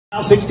Now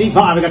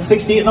 65. I got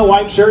 60 in the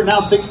white shirt, now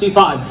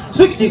 65.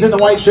 60's in the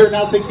white shirt,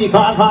 now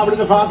 65. 5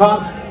 to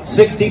 5.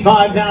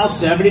 65 now,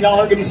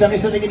 $70. Give me 70,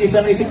 70, give me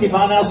 70,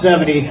 65 now,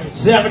 $70.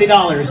 $70.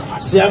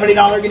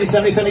 $70, give me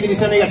 70, 70, give me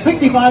 70. I got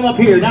 65 up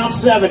here, now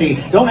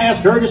 70. Don't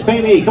ask her, just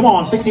pay me. Come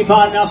on,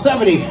 65 now,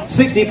 70.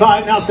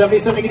 65 now, 70,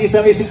 70, give me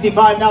 70,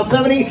 65 now,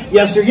 70.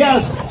 Yes or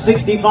yes?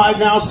 65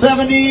 now,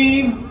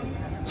 70.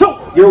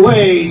 So, your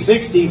way,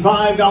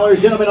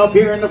 $65. Gentlemen up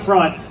here in the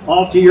front.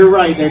 Off to your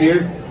right there,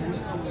 dear.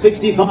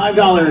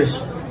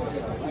 $65.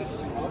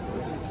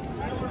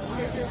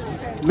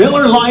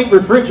 Miller Lite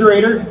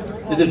refrigerator.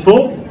 Is it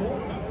full?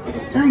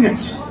 Dang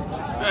it.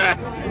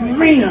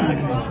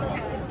 Man.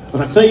 But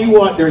I tell you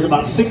what, there's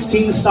about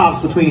 16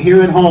 stops between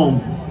here and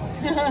home.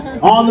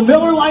 On the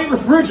Miller Lite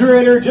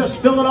refrigerator,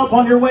 just fill it up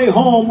on your way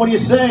home. What do you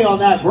say on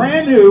that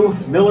brand new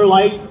Miller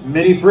Lite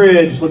mini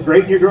fridge? Look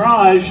great in your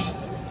garage.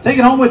 Take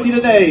it home with you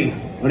today.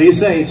 What do you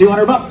say?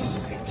 200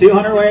 bucks.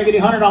 200 where I get you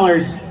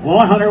 $100.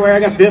 100 where I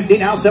got 50,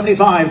 now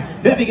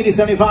 75. 50 get you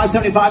 75,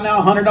 75 now,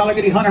 $100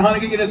 get you 100, 100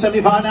 get you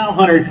 75 now,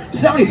 100.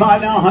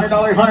 75 now, $100,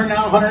 100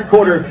 now, 100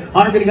 quarter.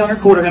 100 get you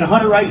 100 quarter. I got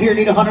 100 right here,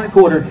 need 100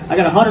 quarter. I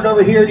got 100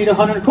 over here, need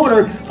 100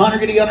 quarter. 100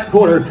 get you 100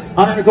 quarter.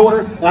 100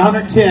 quarter,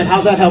 110.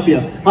 How's that help you?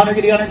 100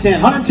 get you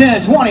 110.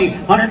 110, 20.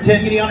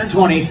 110 get you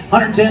 120.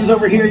 110's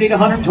over here, need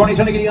 120.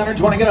 20 get you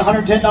 120. Get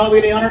 $110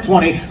 get you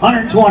 120.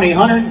 120,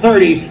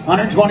 130.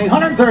 120,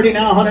 130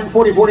 now,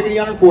 140, 40 get you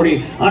 140.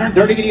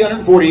 130 get you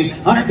 140.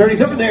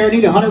 130's over there,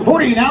 need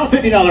 140 now,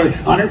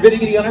 $50. 150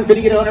 get you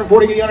 150, get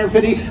 140 get you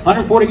 150.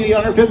 140 get you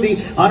 150.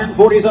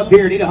 140's up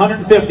here, need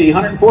 150.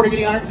 140 get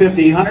you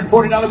 150.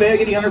 $140 bag,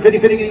 get you 150,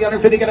 50 get you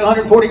 150, get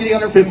 140 get you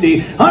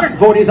 150.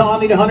 140's on,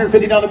 need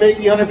 $150 bag,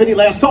 get you 150.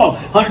 Last call.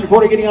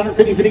 140 get you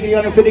 150, 50 get you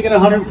 150, get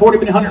 140,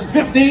 get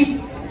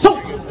 150. So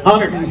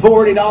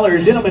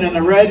 $140, gentlemen in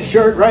the red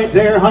shirt right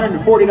there,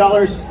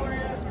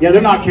 $140. Yeah,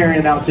 they're not carrying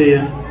it out to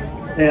you.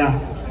 Yeah.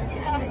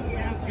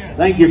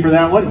 Thank you for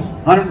that one.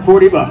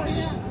 140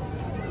 bucks.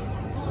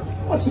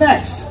 What's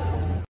next?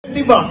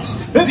 50 bucks.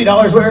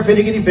 $50 where?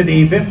 50 get you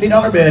 50.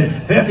 $50 bid.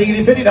 50 get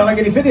you $50,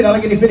 get you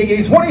 $50, get you 50, get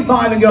you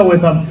 25 and go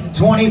with them.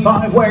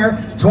 25 where?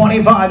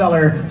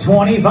 $25.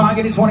 25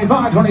 get you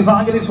 25.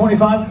 25 get you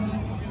 25.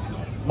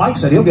 Mike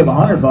said he'll give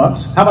 100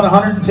 bucks. How about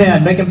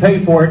 110? Make him pay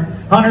for it.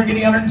 100 get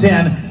you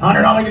 110.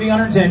 $100 get you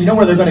 110. You know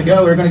where they're going to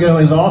go? They're going to go to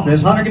his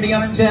office. 100 get you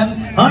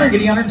 110. 100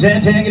 get you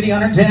 110. 10 get you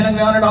 110. And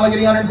 $100 get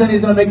you 110. He's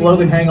going to make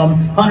Logan hang them.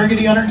 100 get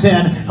you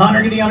 110.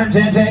 100 get you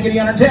 110. 10 get you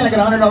 110. I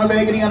got $100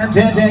 bag. Get you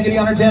 110. 10 get you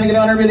 110. I get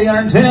 100 get you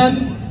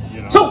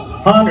 110. So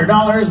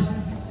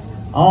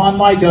 $100 on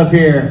Mike up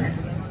here.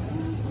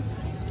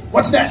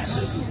 What's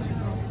next?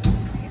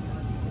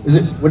 Is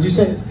it? What'd you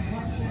say?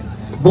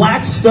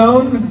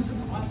 Blackstone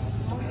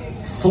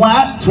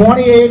flat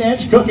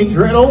 28-inch cooking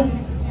griddle.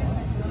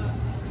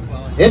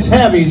 It's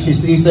heavy,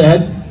 he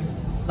said.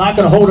 Not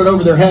going to hold it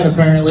over their head,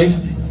 apparently.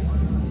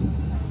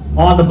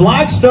 On the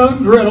Blackstone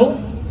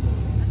griddle,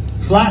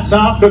 flat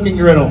top cooking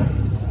griddle.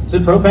 Is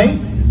it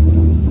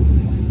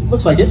propane?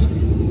 Looks like it.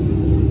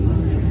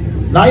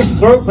 Nice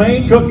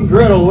propane cooking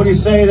griddle. What do you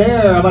say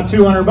there? How about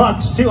 200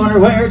 bucks? 200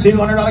 where?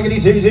 $200 get you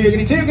 2, get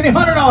you 2, get you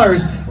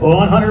 $100.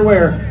 100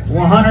 where?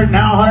 100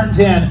 now,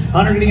 110.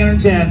 100 get you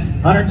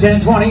 110. 110,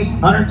 20.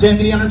 110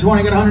 get you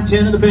 120. Got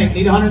 110 in the pink.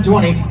 Need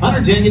 120.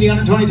 110 get you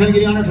 120. 20 get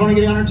you 120.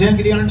 Get you 110.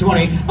 Get you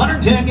 120.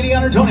 110 get you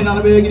 120. Not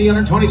a big. Get you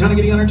 120. 20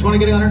 get you 120.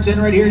 Get you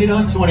 110 right here. Need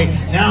 120.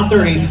 Now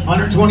 30.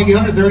 120 get you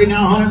 130.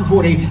 Now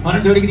 140.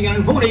 130 get you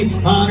 140.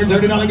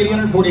 $130 get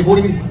you 140.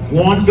 40 get you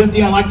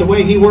 150. I like the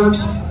way he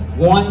works.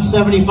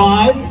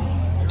 175,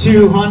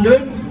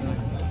 200,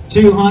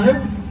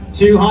 200,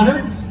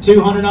 200,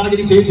 $200 get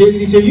you 2, 2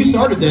 get you 2. You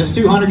started this.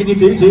 200 get you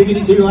 2, 2 get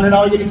you 2,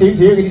 $100 get you 2,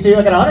 2 get you 2.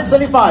 I got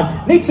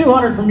 175. Need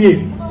 200 from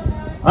you.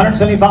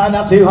 175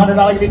 now,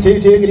 $200 get you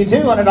 2, 2 get you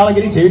 2, $100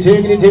 get you 2,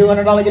 2 get you 2,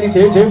 $100 get you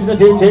 2, 2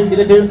 get you 2, get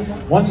you 2.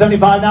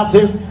 175 now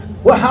 2.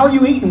 Well, how are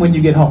you eating when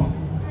you get home?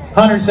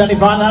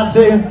 175 now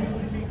 2.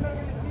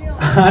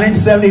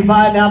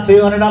 175 now,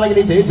 $200 get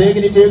you 2, 2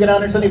 get you 2, get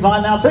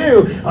 175 now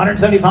 2.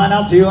 175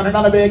 now,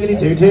 $200 big, get you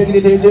 2, 2 get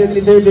you 2, 2 get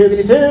you 2, 2 get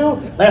you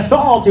 2. Last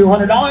call,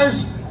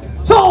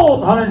 $200.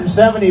 Sold!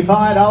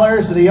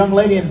 $175 to the young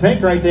lady in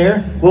pink right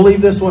there. We'll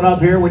leave this one up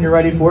here. When you're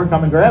ready for it,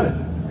 come and grab it.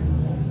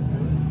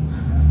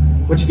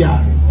 What you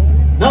got?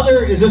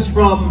 Another, is this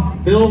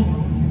from Bill?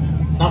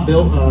 Not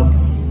Bill,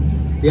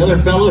 the other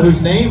fellow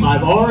whose name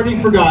I've already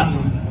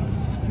forgotten.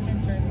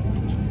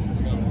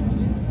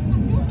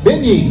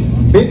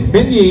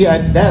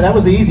 Benyi, that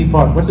was the easy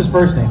part. What's his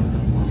first name?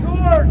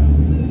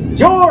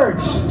 George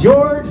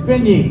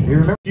Benyi. You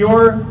remember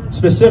your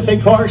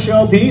specific car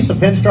show piece, a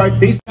pinstripe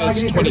piece?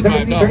 30,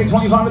 25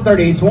 and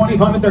 30,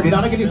 25 and 30.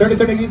 Now I give you 30,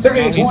 30,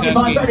 30,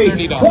 25,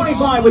 30.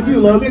 25 with you,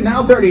 Logan.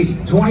 Now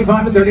 30,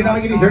 25 and 30. Now I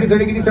give you 30,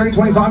 30, give you 30,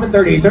 25 and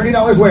 30.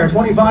 $30 where?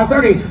 25,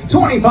 30,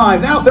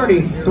 25. Now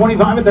 30,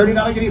 25 and 30.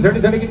 Now I give you 30,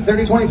 30, give you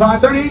 30,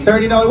 25, 30.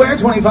 $30 where?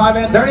 25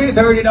 and 30.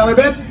 $30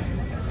 bid.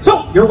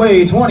 So, your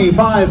way,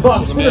 25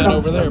 bucks.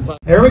 Over there.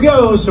 Here we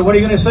go. So what are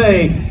you going to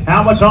say?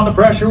 How much on the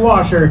pressure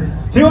washer?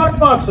 200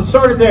 bucks, let's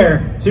start it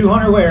there.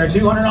 200 where?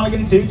 200 dollar, get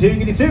you two,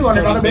 get you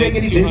 200 dollar big,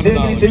 get you two,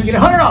 get you two, get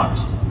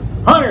 $100.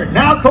 100,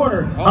 now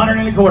quarter, 100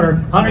 and a quarter,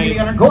 100 getting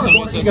 100 quarter,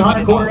 get you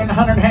 100 quarter and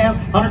 100 and a half,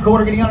 100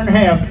 quarter getting 100 and a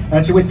half.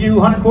 That's you with you,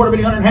 100 quarter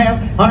getting 100 and a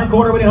half, 100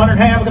 quarter getting 100 and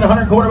a half, got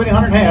 100 quarter getting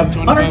 100 and a half,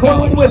 100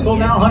 quarter with the whistle,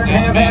 now 100 and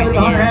a half, 100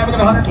 and a half, got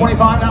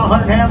 125, now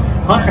 100 and a half,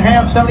 100 and a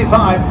half,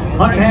 75,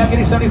 100 and a half,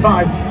 getting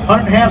 75, 100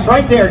 and a half's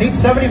right there,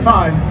 needs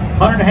 75,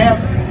 100 and a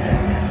half,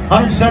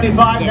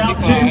 175, now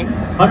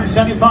 2.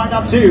 175,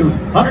 now 2.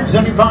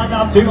 175,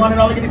 now 2.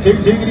 $100, get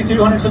you 2, get you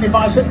 2.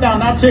 175, sit down,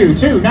 now 2.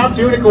 2, now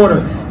 2 and a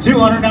quarter.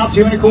 200, now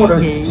 2 and a quarter.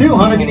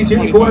 200, get you 2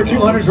 and a quarter.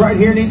 200's right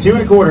here, need 2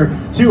 and a quarter.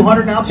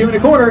 200, now 2 and a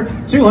quarter.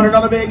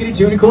 $200 bag, get you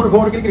 2 and a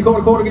quarter, get you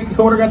quarter, get you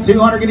quarter, got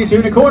 200, get you 2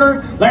 and a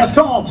quarter. Last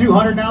call,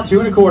 200, now 2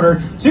 and a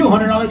quarter.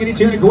 $200, get you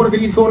 2 and a quarter,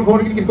 get you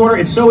quarter, get you quarter.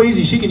 It's so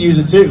easy, she can use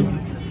it too.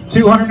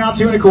 200 now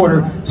 2 and a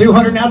quarter.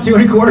 200 now 2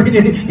 and a quarter.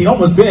 He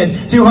almost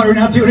bid. 200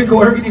 now 2 and a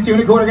quarter. Get you 2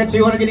 and a quarter. Got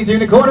 200. Get you 2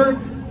 and a quarter.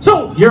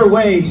 So your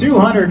way,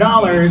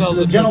 $200.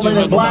 The gentleman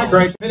in black,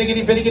 right?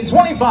 Fitting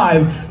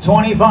 25.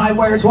 25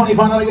 where?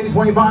 $25. Get you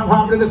 25.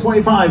 Hop into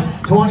 25.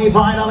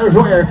 $25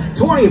 where?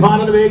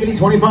 $25 big. Get you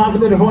 25 for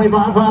the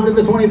 25. Hop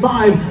into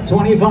 25.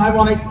 25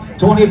 on it.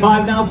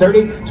 25 now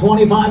 30,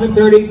 25 and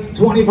 30,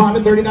 25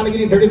 and 30, now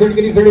getting 30, 30,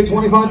 getting 30,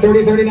 25,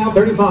 30, 30, now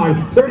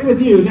 35, 30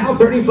 with you, now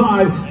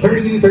 35,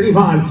 30 getting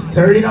 35,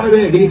 $30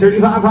 bid, getting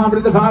 35, 5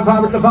 into 5,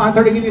 5 into 5,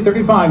 30 getting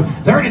 35,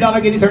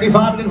 $30 getting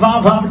 35 into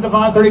 5, 5 into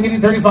 5, 30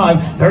 getting 35,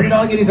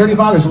 $30 getting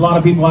 35. There's a lot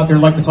of people out there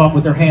like to talk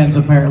with their hands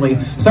apparently.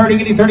 30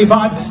 getting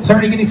 35,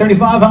 30 getting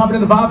 35, 5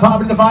 into 5,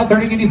 5 into 5,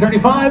 30 getting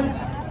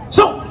 35.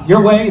 So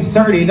your way,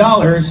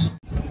 $30.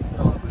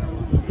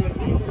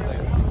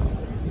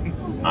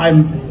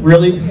 I'm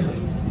really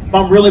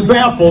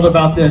baffled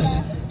about this.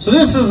 So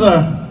this is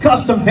a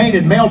custom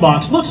painted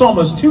mailbox. Looks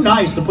almost too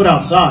nice to put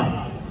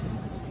outside.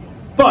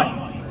 But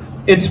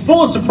it's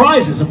full of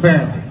surprises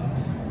apparently.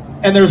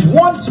 And there's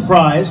one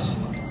surprise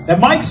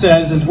that Mike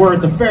says is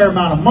worth a fair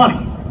amount of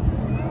money,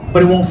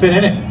 but it won't fit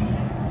in it.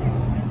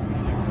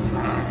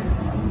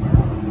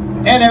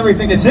 And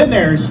everything that's in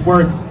there is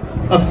worth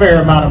a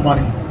fair amount of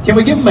money. Can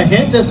we give him a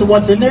hint as to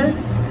what's in there?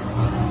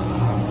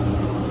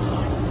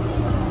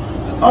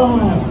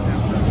 Oh,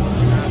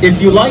 if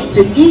you like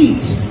to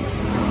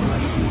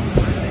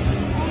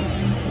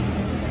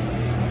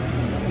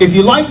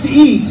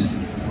eat,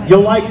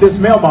 you'll like this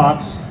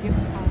mailbox.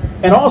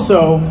 And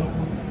also,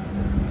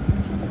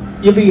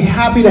 you'll be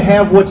happy to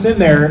have what's in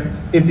there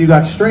if you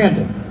got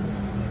stranded.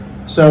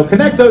 So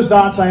connect those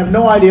dots. I have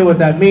no idea what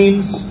that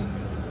means,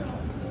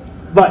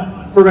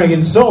 but we're going to get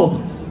it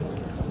sold.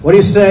 What do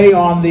you say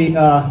on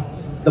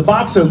the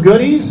box of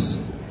goodies?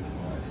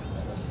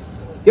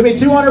 Give me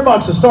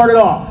 $200 to start it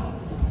off.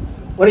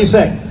 What do you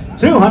say?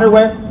 200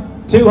 where?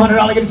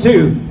 $200, get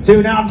 2.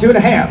 2 now, 2 and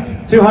a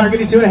half. 200, get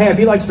you 2 and a half.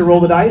 He likes to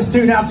roll the dice.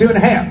 2 now, 2 and a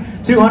half.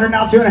 200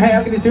 now, 2 and a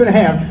half. Get you 2 and a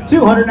half.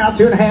 200 now,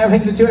 2 and a half.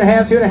 Hit the 2 and a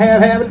half. 2 and a half.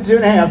 Have it 2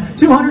 and a half.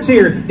 200's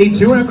here. Need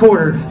 2 and a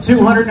quarter.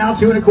 200 now,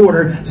 2 and a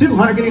quarter.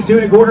 200, getting 2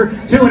 and a quarter.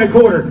 2 and a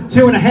quarter.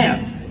 2 and a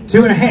half.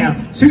 2 and a half.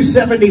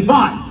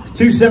 275.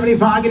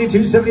 275, getting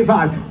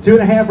 275. 2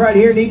 and a half right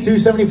here, need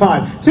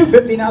 275.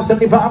 250 now,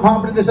 75,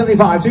 hop into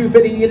 75.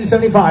 250, getting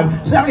 75.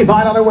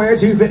 $75 where?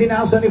 250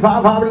 now,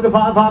 75, hop into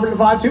 5, hop into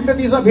 5.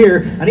 250's up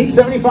here. I need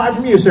 75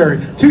 from you, sir.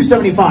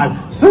 275,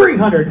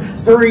 $300,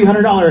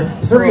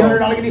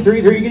 $300, getting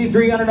 3, getting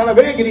 $300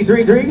 big, getting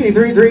 3, getting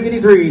 3,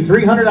 getting 3,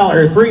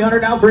 $300,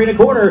 300 now, 3 and a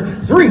quarter.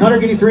 300,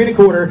 getting 3 and a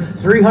quarter.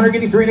 300,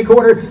 getting 3 and a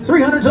quarter.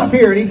 300's up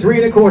here, I need 3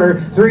 and a quarter.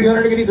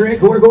 300, getting 3 and a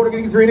quarter,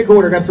 getting 3 and a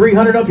quarter. Got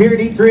 300 up here,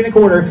 need 3 and a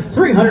quarter.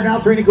 300 now,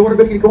 3 and a quarter,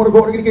 getting a quarter,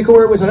 getting a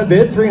quarter. Was that a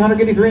bid? 300,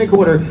 getting 3 and a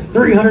quarter.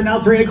 300 now,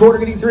 3 and a quarter,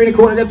 getting 3 and a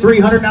quarter. Got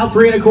 300 now,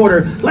 3 and a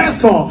quarter. Last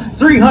call,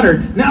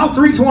 300 now,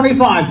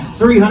 325.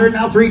 300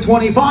 now,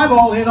 325.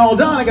 All in, all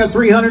done. I got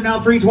 300 now,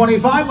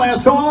 325.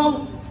 Last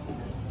call.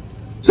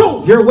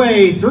 So your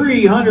way,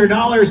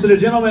 $300 to the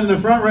gentleman in the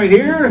front right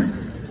here.